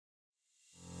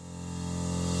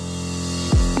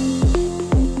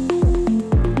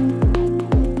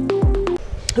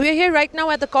We are here right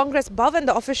now at the Congress Bhavan,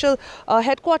 the official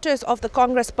headquarters of the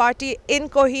Congress Party in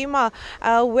Kohima,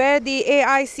 where the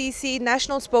Aicc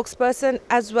national spokesperson,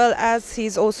 as well as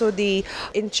he's also the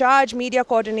in-charge media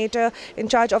coordinator in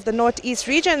charge of the Northeast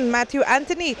region, Matthew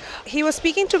Anthony. He was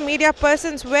speaking to media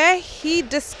persons where he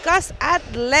discussed at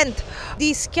length the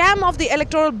scam of the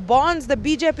electoral bonds the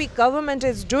BJP government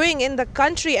is doing in the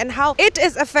country and how it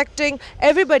is affecting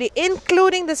everybody,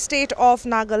 including the state of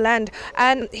Nagaland.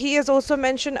 And he has also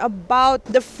mentioned about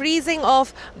the freezing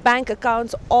of bank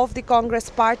accounts of the Congress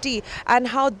Party and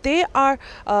how they are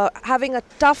having a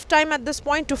tough time at this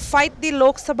point to fight the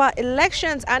Lok Sabha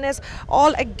elections and is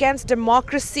all against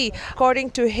democracy.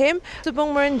 According to him,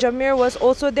 Spokesperson Jamir was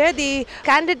also there, the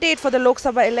candidate for the Lok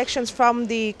Sabha elections from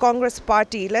the Congress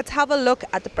Party. Let's have a look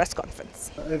at the press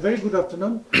conference. A very good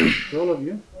afternoon to all of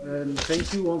you, and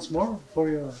thank you once more for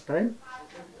your time.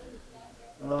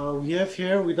 We have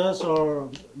here with us our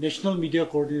National Media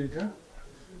Coordinator,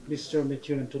 Mr.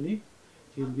 Matthew Anthony.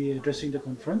 He'll be addressing the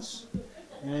conference.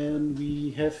 And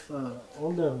we have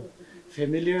all the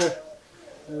familiar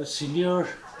senior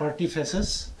party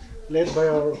faces led by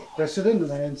our President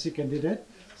and INC candidate,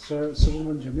 Sir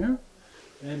Spokesperson Jamir,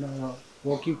 and our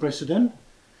working President,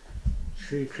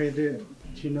 Shri Krede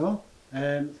Chino,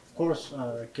 and of course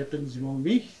Captain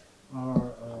Zimombi,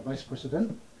 our Vice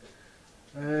President.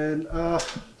 And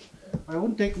I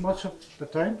won't take much of the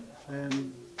time,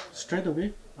 and straight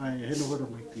away I hand over the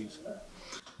mic to you, sir.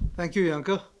 Thank you,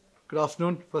 Yanka. Good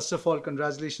afternoon. First of all,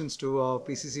 congratulations to our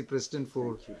PCC President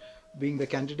for being the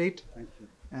candidate. Thank you.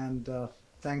 And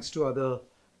thanks to other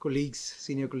colleagues,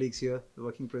 senior colleagues here, the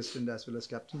working President as well as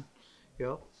Captain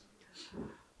here.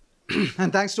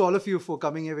 And thanks to all of you for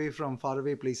coming away from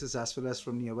faraway places as well as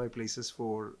from nearby places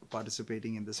for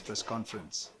participating in this press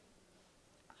conference.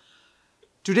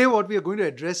 Today, what we are going to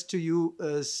address to you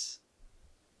is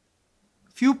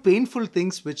few painful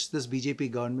things which this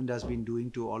BJP government has been doing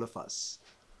to all of us.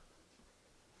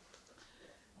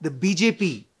 The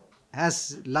BJP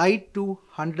has lied to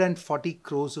 140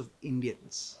 crores of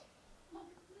Indians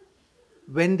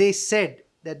when they said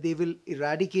that they will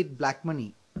eradicate black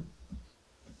money.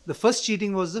 The first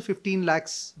cheating was the 15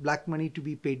 lakhs black money to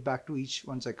be paid back to each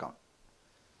one's account.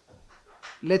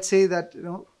 Let's say that,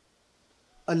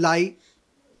 a lie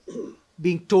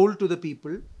being told to the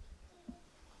people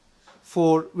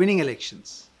for winning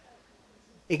elections.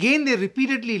 Again, they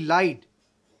repeatedly lied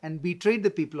and betrayed the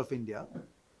people of India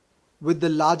with the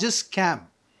largest scam,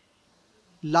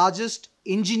 largest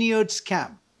engineered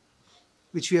scam,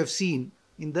 which we have seen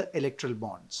in the electoral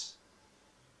bonds.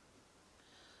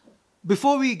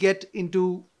 Before we get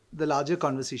into the larger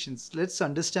conversations, let's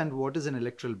understand what is an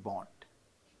electoral bond.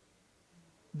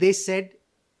 They said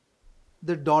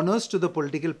the donors to the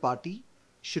political party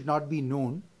should not be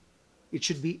known. It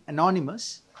should be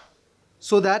anonymous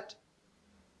so that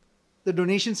the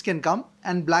donations can come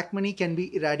and black money can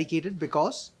be eradicated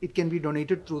because it can be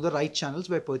donated through the right channels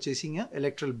by purchasing an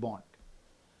electoral bond.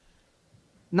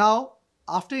 Now,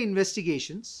 after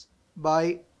investigations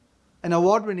by an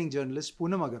award-winning journalist,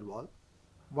 Poonam Agarwal,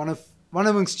 one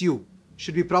amongst you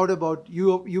should be proud about,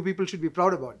 you people should be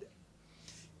proud about that,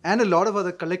 and a lot of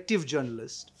other collective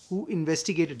journalists who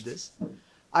investigated this,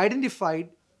 identified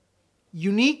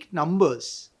unique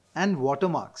numbers and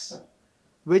watermarks,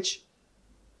 which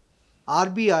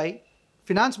RBI,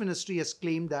 Finance Ministry has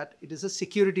claimed that it is a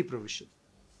security provision,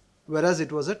 whereas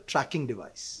it was a tracking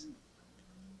device,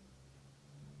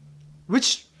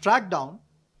 which tracked down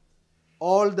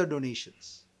all the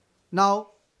donations.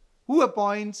 Now, who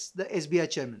appoints the SBI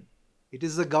chairman? It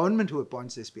is the government who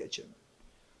appoints the SBI chairman.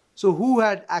 So who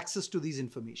had access to these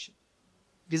information?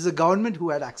 It is the government who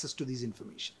had access to these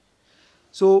information.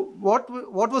 So what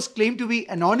was claimed to be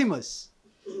anonymous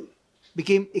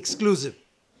became exclusive.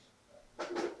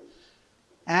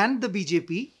 And the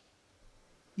BJP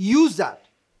used that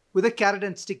with a carrot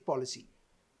and stick policy.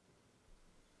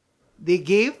 They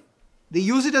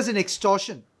use it as an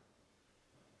extortion.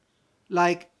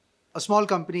 Like a small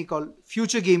company called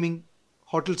Future Gaming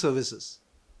Hotel Services,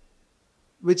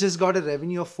 which has got a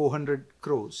revenue of 400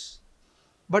 crores,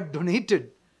 but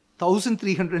donated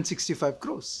 1,365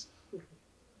 crores.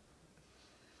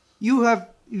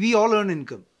 We all earn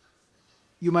income.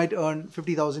 You might earn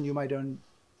 50,000, you might earn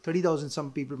 30,000,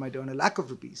 some people might earn 1 lakh of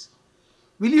rupees.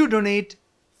 Will you donate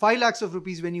 5 lakhs of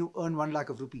rupees when you earn 1 lakh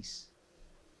of rupees?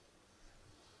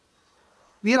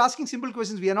 We are asking simple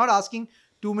questions. We are not asking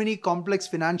too many complex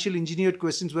financial engineered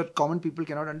questions where common people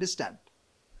cannot understand.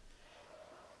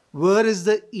 Where is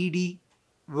the ED?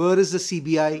 Where is the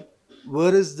CBI?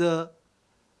 Where is the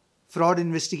fraud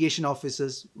investigation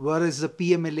officers? Where is the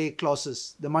PMLA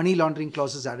clauses, the money laundering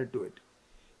clauses added to it?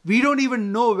 We don't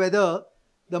even know whether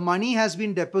the money has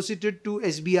been deposited to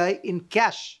SBI in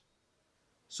cash.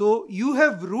 So you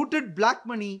have routed black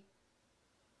money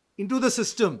into the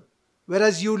system,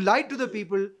 whereas you lied to the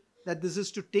people that this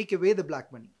is to take away the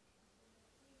black money.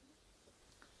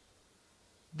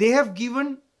 They have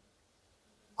given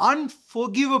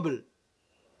unforgivable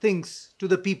things to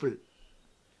the people.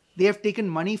 They have taken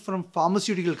money from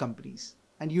pharmaceutical companies.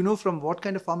 And you know from what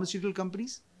kind of pharmaceutical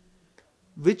companies?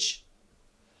 Which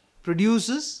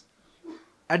produces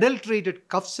adulterated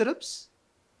cough syrups,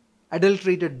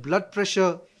 adulterated blood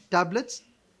pressure tablets,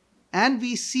 and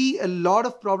we see a lot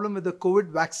of problem with the COVID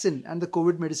vaccine and the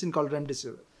COVID medicine called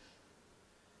remdesivir.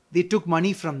 They took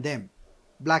money from them,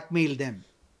 blackmailed them.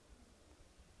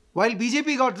 While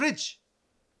BJP got rich,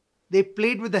 they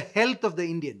played with the health of the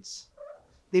Indians.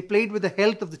 They played with the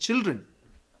health of the children.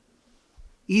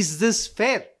 Is this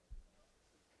fair?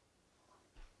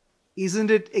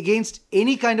 Isn't it against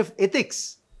any kind of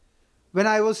ethics? When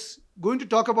I was going to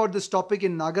talk about this topic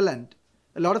in Nagaland,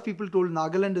 a lot of people told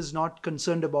Nagaland is not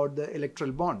concerned about the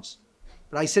electoral bonds.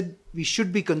 But I said we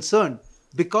should be concerned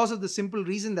because of the simple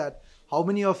reason that how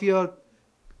many of you are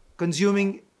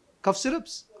consuming cough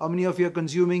syrups? How many of you are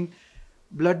consuming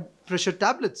blood pressure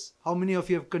tablets? How many of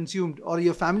you have consumed or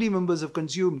your family members have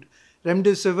consumed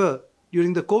remdesivir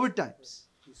during the COVID times?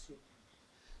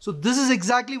 So this is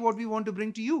exactly what we want to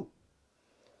bring to you.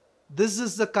 This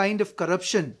is the kind of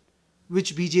corruption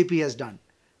which BJP has done.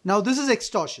 Now this is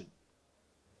extortion.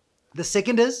 The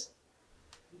second is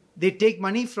they take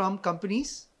money from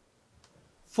companies.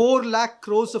 4 lakh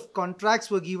crores of contracts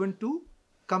were given to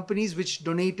companies which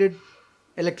donated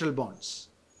electoral bonds.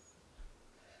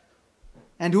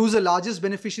 And who's the largest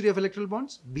beneficiary of electoral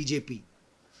bonds? BJP.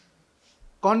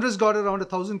 Congress got around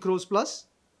 1,000 crores plus.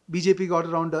 BJP got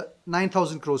around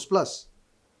 9,000 crores plus.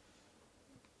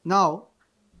 Now,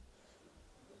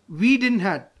 we didn't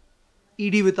have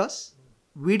ED with us.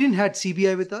 We didn't have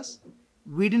CBI with us.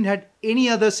 We didn't have any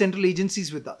other central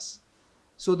agencies with us.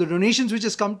 So the donations which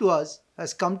has come to us,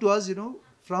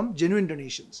 from genuine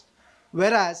donations.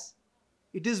 Whereas,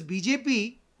 it is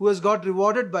BJP who has got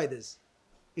rewarded by this,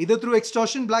 either through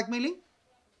extortion, blackmailing,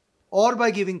 or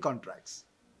by giving contracts.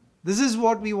 This is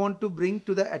what we want to bring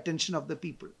to the attention of the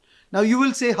people. Now you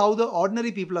will say how the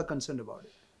ordinary people are concerned about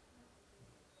it.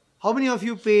 How many of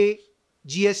you pay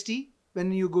GST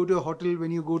when you go to a hotel,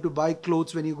 when you go to buy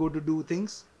clothes, when you go to do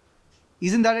things?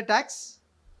 Isn't that a tax?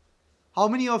 How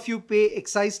many of you pay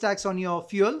excise tax on your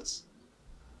fuels?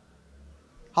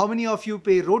 How many of you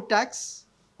pay road tax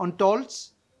on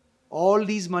tolls? All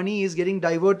these money is getting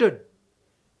diverted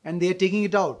and they are taking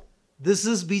it out. This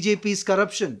is BJP's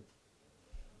corruption.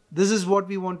 This is what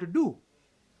we want to do.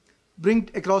 Bring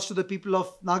across to the people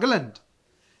of Nagaland.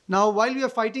 Now, while we are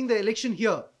fighting the election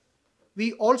here,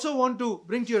 we also want to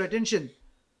bring to your attention,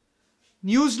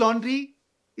 News Laundry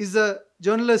is a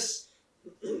journalist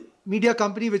media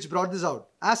company which brought this out.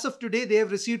 As of today, they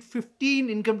have received 15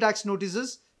 income tax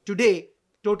notices today,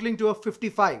 totaling to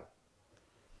 55.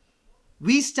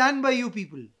 We stand by you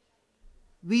people.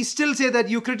 We still say that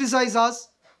you criticize us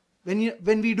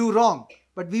when we do wrong,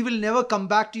 but we will never come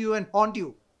back to you and haunt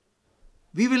you.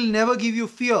 We will never give you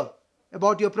fear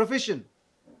about your profession.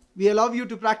 We allow you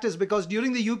to practice because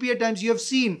during the UPA times, you have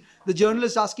seen the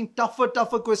journalists asking tougher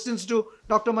questions to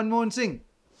Dr. Manmohan Singh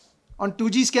on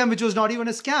 2G scam, which was not even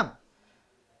a scam.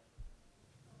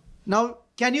 Now,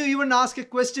 can you even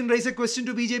raise a question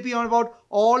to BJP on about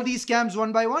all these scams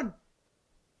one by one?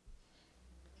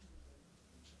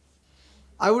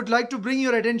 I would like to bring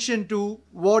your attention to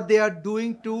what they are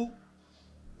doing to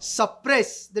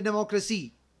suppress the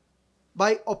democracy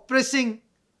by oppressing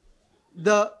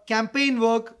the campaign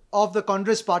work of the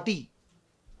Congress party.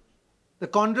 The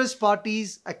Congress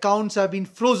party's accounts have been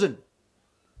frozen.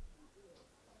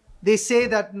 They say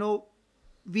that no,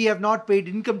 we have not paid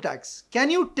income tax. Can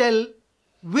you tell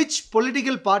which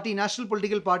political party, national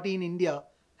political party in India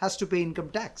has to pay income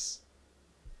tax?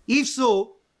 If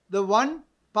so, the one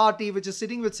party which is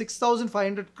sitting with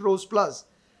 6,500 crores plus,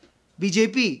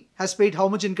 BJP, has paid how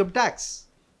much income tax?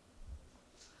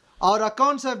 Our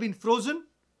accounts have been frozen.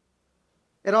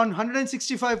 Around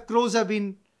 165 crores have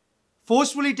been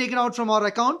forcefully taken out from our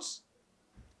accounts.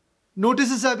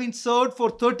 Notices have been served for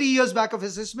 30 years back of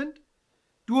assessment.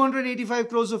 285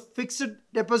 crores of fixed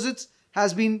deposits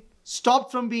has been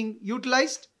stopped from being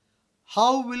utilized.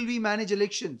 How will we manage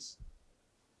elections?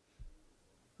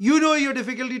 You know your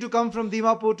difficulty to come from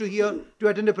Dimapur to here to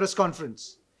attend a press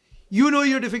conference. You know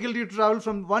your difficulty to travel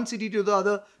from one city to the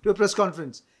other to a press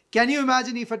conference. Can you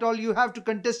imagine if at all you have to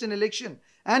contest an election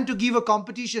and to give a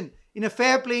competition in a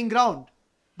fair playing ground?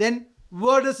 Then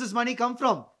where does this money come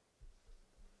from?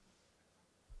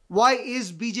 Why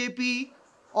is BJP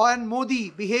and Modi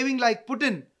behaving like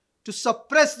Putin to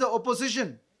suppress the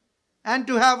opposition and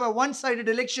to have a one-sided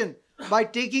election by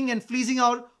taking and fleecing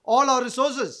out all our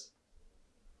resources?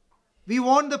 We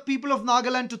want the people of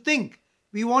Nagaland to think.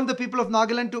 We want the people of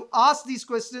Nagaland to ask these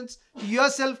questions to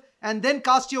yourself and then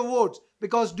cast your votes.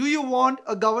 Because do you want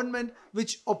a government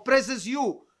which oppresses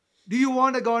you? Do you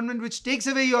want a government which takes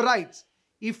away your rights?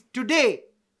 If today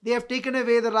they have taken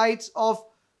away the rights of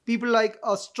people like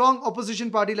a strong opposition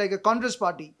party like a Congress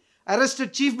party,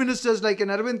 arrested chief ministers like an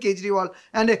Arvind Kejriwal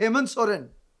and a Hemant Soren,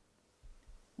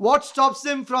 what stops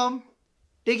them from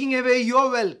taking away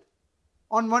your wealth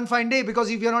on one fine day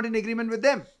because if you're not in agreement with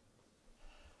them?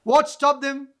 What stopped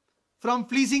them from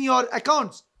fleecing your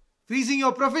accounts, freezing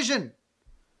your profession,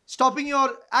 stopping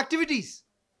your activities?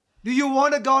 Do you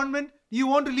want a government? Do you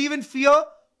want to live in fear,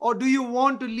 or do you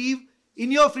want to live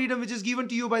in your freedom which is given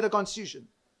to you by the Constitution?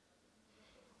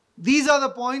 These are the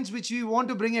points which we want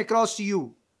to bring across to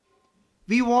you.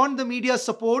 We want the media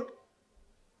support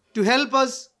to help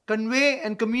us convey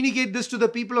and communicate this to the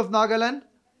people of Nagaland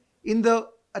in the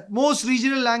at most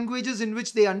regional languages in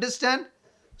which they understand,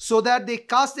 so that they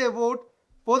cast their vote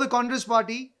for the Congress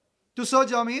party to Sir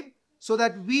Jamir, so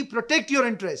that we protect your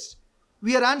interests.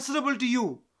 We are answerable to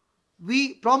you.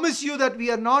 We promise you that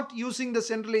we are not using the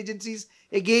central agencies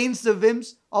against the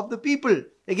whims of the people,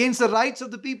 against the rights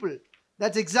of the people.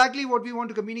 That's exactly what we want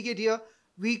to communicate here.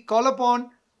 We call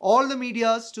upon all the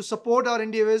medias to support our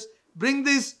endeavors, bring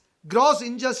this gross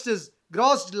injustice,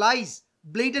 gross lies,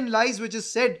 blatant lies which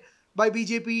is said by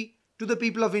BJP to the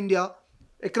people of India,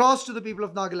 across to the people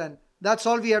of Nagaland. That's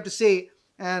all we have to say,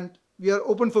 and we are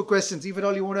open for questions. If at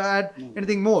all you want to add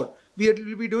anything more. We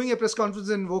will be doing a press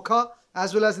conference in Vokha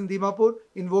as well as in Dimapur.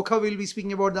 In Vokha, we will be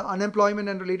speaking about the unemployment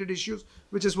and related issues,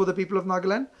 which is for the people of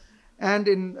Nagaland. And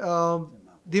in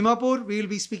Dimapur, we will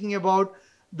be speaking about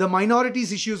the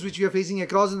minorities issues which we are facing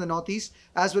across in the Northeast,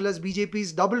 as well as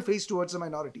BJP's double face towards the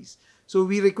minorities. So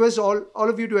we request all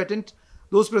of you to attend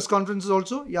those press conferences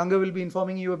also. Younger will be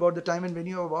informing you about the time and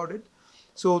venue about it.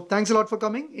 So thanks a lot for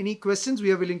coming. Any questions,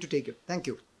 we are willing to take it. Thank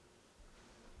you.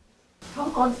 How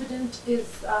confident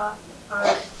is our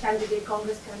candidate,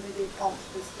 Congress candidate of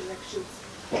this elections,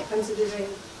 considering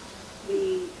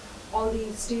all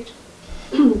the state,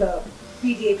 the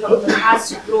PDA government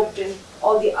has roped in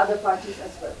all the other parties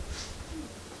as well?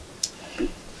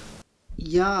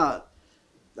 Yeah,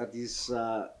 that is,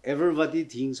 everybody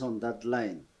thinks on that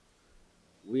line.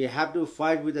 We have to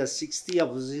fight with the 60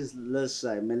 oppositionless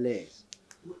MLAs.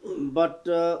 But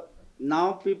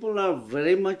now people are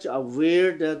very much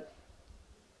aware that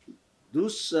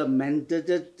those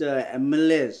mandated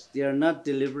MLAs, they are not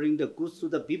delivering the goods to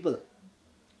the people.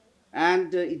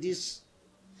 And it is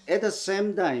at the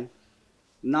same time,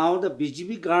 now the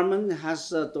BJP government has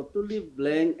totally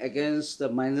blamed against the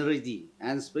minority,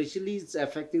 and especially it's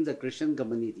affecting the Christian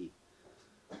community.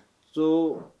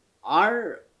 So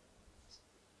our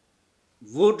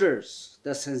voters,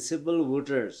 the sensible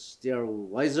voters, they are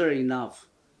wiser enough.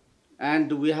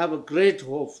 And we have a great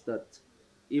hope that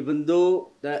even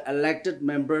though the elected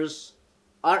members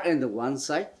are on the one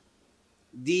side,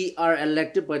 they are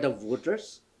elected by the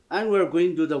voters, and we're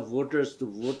going to the voters to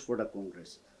vote for the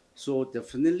Congress. So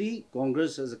definitely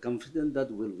Congress is confident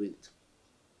that will win.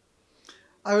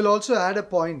 I will also add a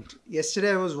point.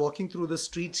 Yesterday I was walking through the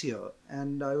streets here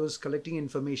and I was collecting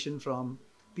information from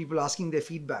people asking their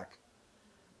feedback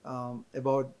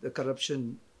about the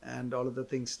corruption and all of the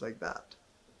things like that.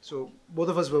 So both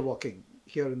of us were walking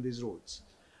here in these roads.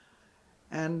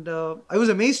 And I was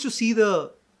amazed to see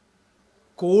the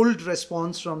cold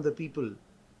response from the people,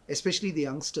 especially the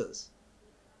youngsters.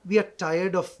 We are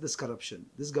tired of this corruption.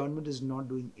 This government is not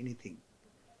doing anything.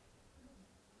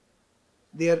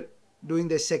 They are doing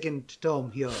their second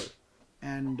term here.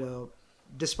 And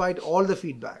despite all the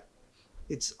feedback,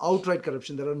 it's outright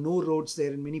corruption. There are no roads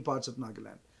there in many parts of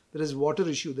Nagaland. There is water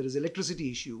issue, there is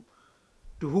electricity issue,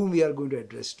 to whom we are going to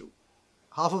address to.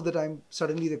 Half of the time,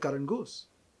 suddenly the current goes.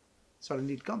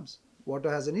 Suddenly it comes. Water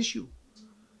has an issue.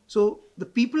 So the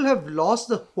people have lost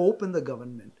the hope in the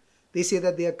government. They say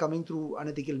that they are coming through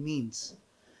unethical means.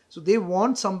 So they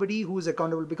want somebody who is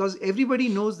accountable, because everybody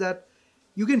knows that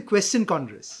you can question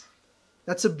Congress.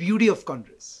 That's the beauty of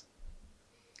Congress.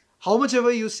 How much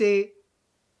ever you say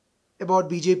about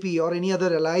BJP or any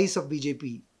other allies of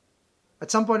BJP,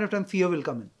 at some point of time fear will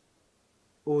come in.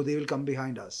 Oh, they will come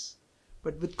behind us.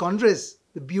 But with Congress,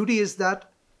 the beauty is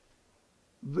that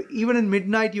even in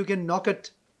midnight you can knock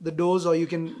at the doors, or you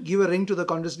can give a ring to the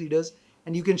Congress leaders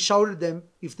and you can shout at them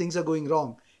if things are going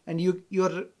wrong. And you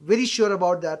are very sure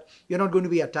about that. You're not going to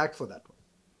be attacked for that one.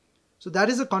 So that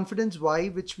is a confidence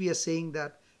which we are saying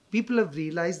that people have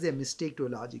realized their mistake to a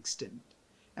large extent.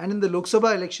 And in the Lok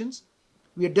Sabha elections,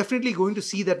 we are definitely going to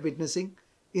see that witnessing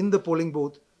in the polling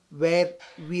booth, where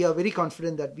we are very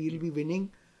confident that we will be winning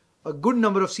a good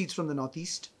number of seats from the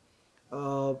Northeast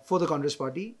for the Congress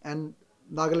party, and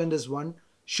Nagaland is one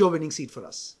sure winning seat for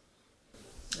us.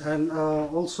 And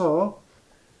also,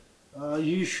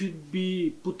 you should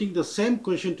be putting the same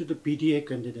question to the PDA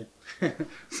candidate,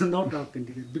 not our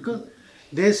candidate, because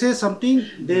they say something,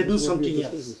 they do something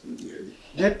else.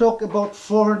 They talk about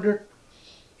 400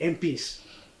 MPs,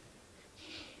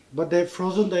 but they've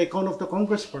frozen the account of the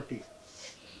Congress party.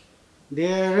 They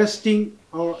are arresting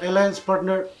our alliance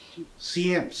partner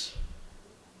CMs.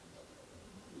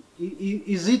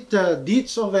 Is it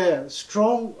deeds of a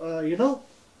strong,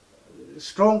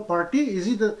 strong party? Is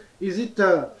it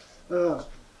a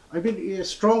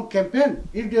strong campaign?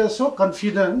 If they are so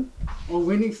confident of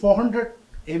winning 400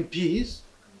 MPs,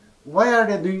 why are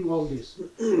they doing all this?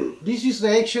 This is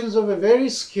the actions of a very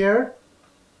scared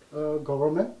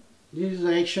government. This is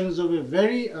the actions of a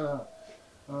very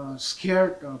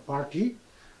scared party,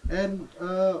 and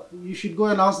you should go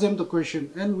and ask them the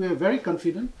question. And we are very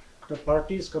confident the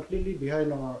party is completely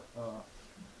behind our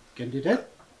candidate,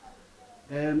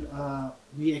 and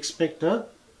we expect a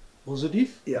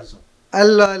positive result.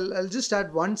 I'll just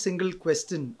add one single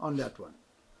question on that one.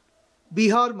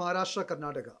 Bihar, Maharashtra,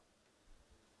 Karnataka.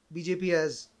 BJP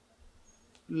has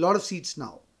a lot of seats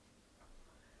now.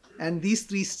 And these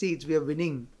three states we are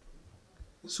winning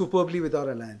superbly with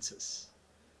our alliances.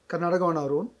 Karnataka on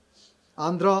our own.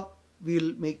 Andhra,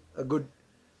 we'll make a good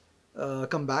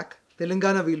comeback.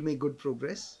 Telangana, we'll make good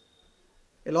progress.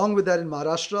 Along with that, in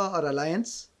Maharashtra, our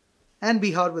alliance, and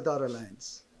Bihar with our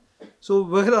alliance. So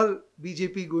where are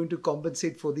BJP going to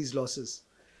compensate for these losses?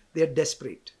 They are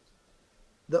desperate.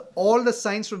 All the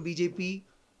signs from BJP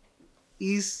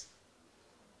is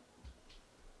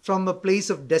from a place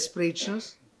of desperation,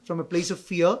 from a place of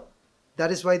fear.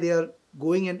 That is why they are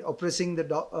going and oppressing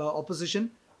the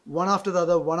opposition, one after the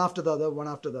other, one after the other, one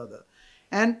after the other.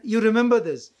 And you remember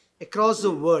this, across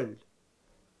the world,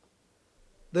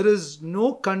 there is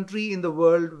no country in the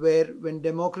world where when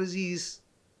democracy is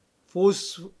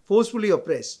forcefully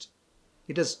oppressed,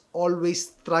 it has always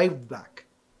thrived back.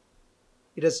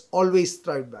 It has always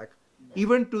thrived back,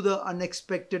 even to the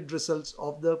unexpected results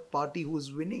of the party who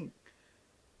is winning.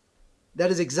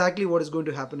 That is exactly what is going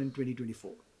to happen in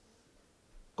 2024.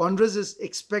 Congress is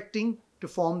expecting to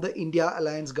form the India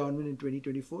Alliance government in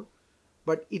 2024,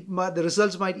 but the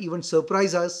results might even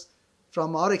surprise us.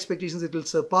 From our expectations, it will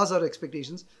surpass our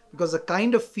expectations, because the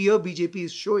kind of fear BJP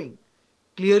is showing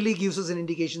clearly gives us an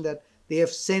indication that they have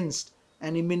sensed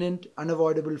an imminent,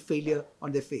 unavoidable failure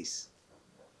on their face.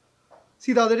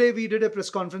 See, the other day we did a press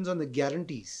conference on the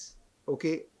guarantees,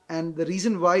 okay? And the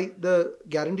reason why the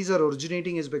guarantees are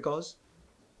originating is because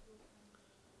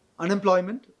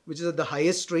unemployment, which is at the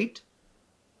highest rate,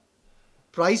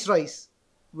 price rise,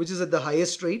 which is at the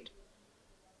highest rate,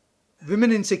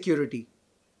 women insecurity.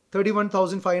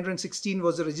 31,516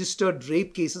 was the registered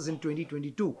rape cases in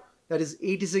 2022. That is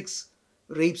 86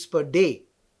 rapes per day.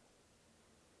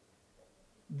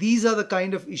 These are the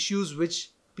kind of issues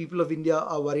which people of India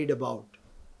are worried about.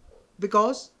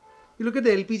 Because you look at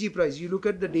the LPG price, you look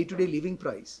at the day-to-day living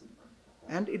price,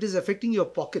 and it is affecting your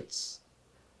pockets.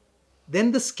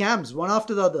 Then the scams, one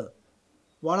after the other,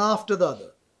 one after the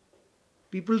other.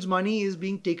 People's money is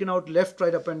being taken out left,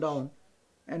 right, up and down,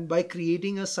 and by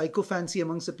creating a psychophancy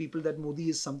amongst the people that Modi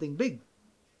is something big,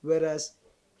 whereas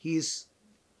he's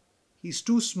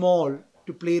too small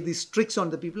to play these tricks on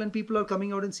the people, and people are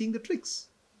coming out and seeing the tricks.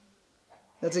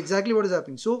 That's exactly what is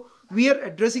happening. So we are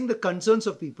addressing the concerns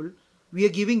of people. We are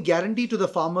giving guarantee to the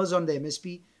farmers on the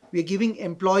MSP. We are giving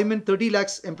employment, 30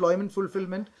 lakhs employment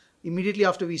fulfillment immediately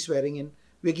after we swearing in.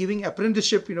 We are giving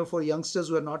apprenticeship, for youngsters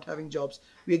who are not having jobs.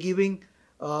 We are giving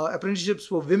apprenticeships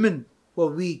for women who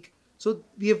are weak. So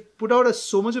we have put out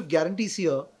so much of guarantees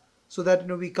here, so that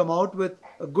we come out with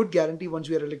a good guarantee once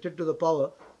we are elected to the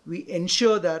power. We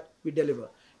ensure that we deliver.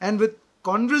 And with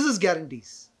Congress's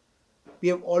guarantees, we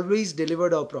have always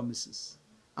delivered our promises.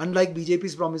 Unlike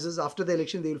BJP's promises, after the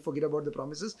election they will forget about the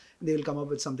promises and they will come up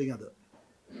with something other.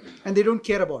 And they don't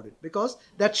care about it, because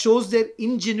that shows their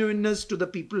ingenuineness to the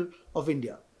people of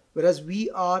India. Whereas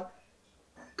we are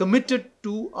committed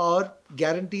to our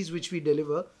guarantees which we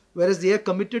deliver, whereas they are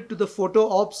committed to the photo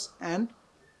ops and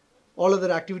all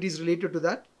other activities related to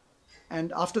that.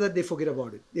 And after that, they forget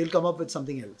about it. They'll come up with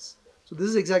something else. So this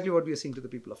is exactly what we are saying to the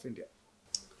people of India.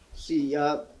 See,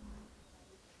 the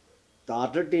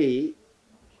other day,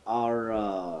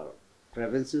 our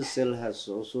prevention cell has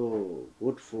also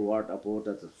put forward about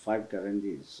the 5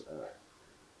 guarantees.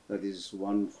 that is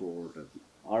one for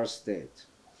our state.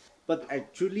 But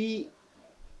actually,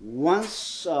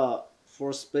 once,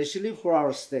 especially for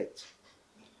our state,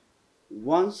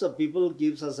 once the people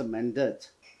gives us a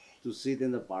mandate to sit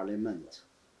in the parliament,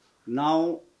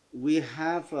 now we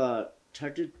have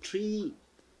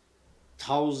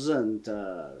 33,000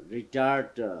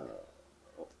 retired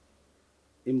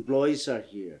employees are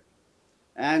here,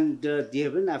 and they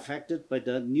have been affected by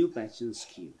the new pension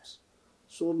schemes.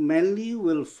 So mainly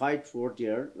we'll fight for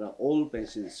the old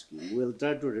pension scheme. We'll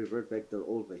try to revert back the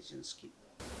old pension scheme.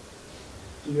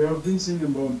 You have been saying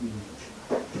about the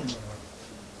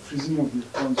freezing of the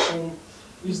funds. So,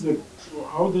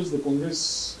 how does the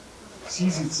Congress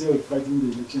sees itself fighting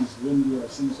the elections when you are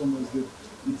saying so much that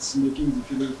it's making it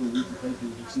difficult for you to fight the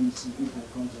elections simply for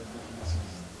accounts of the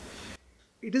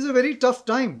It is a very tough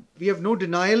time. We have no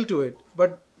denial to it,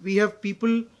 but we have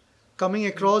people coming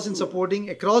across and supporting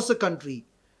across the country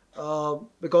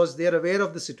because they are aware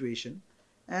of the situation.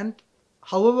 And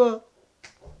however,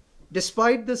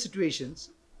 despite the situations,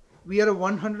 we are a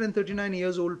 139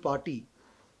 years old party.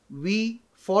 We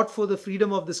fought for the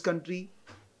freedom of this country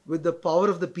with the power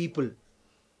of the people.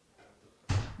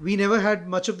 We never had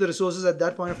much of the resources at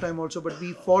that point of time also, but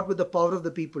we fought with the power of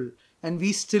the people, and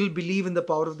we still believe in the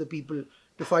power of the people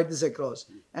to fight this across.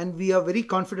 And we are very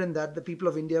confident that the people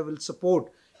of India will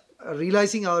support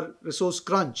realizing our resource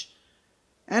crunch.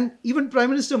 And even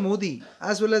Prime Minister Modi,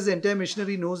 as well as the entire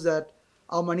machinery, knows that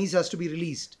our monies has to be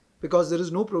released because there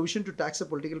is no provision to tax a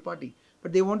political party.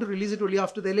 But they want to release it only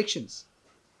after the elections.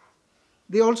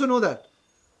 They also know that.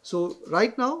 So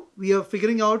right now we are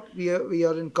figuring out, we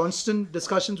are in constant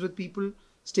discussions with people,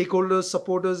 stakeholders,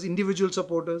 supporters, individual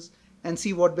supporters, and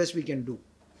see what best we can do.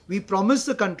 We promise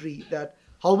the country that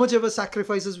how much ever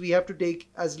sacrifices we have to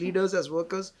take as leaders, as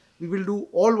workers, we will do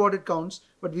all what it counts,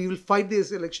 but we will fight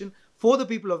this election for the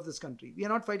people of this country. We are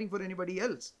not fighting for anybody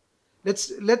else.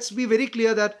 Let's be very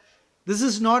clear that this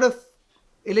is not an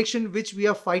election which we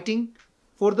are fighting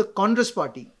for the Congress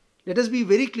party. Let us be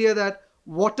very clear that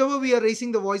whatever we are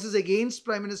raising the voices against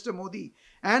Prime Minister Modi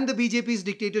and the BJP's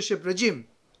dictatorship regime,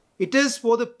 it is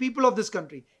for the people of this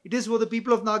country. It is for the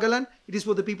people of Nagaland. It is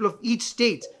for the people of each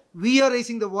state. We are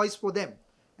raising the voice for them.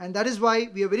 And that is why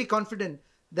we are very confident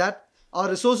that our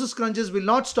resources crunches will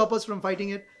not stop us from fighting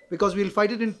it, because we will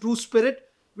fight it in true spirit,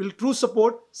 with true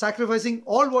support, sacrificing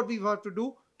all what we have to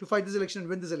do to fight this election and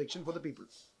win this election for the people.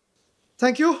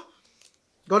 Thank you.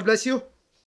 God bless you.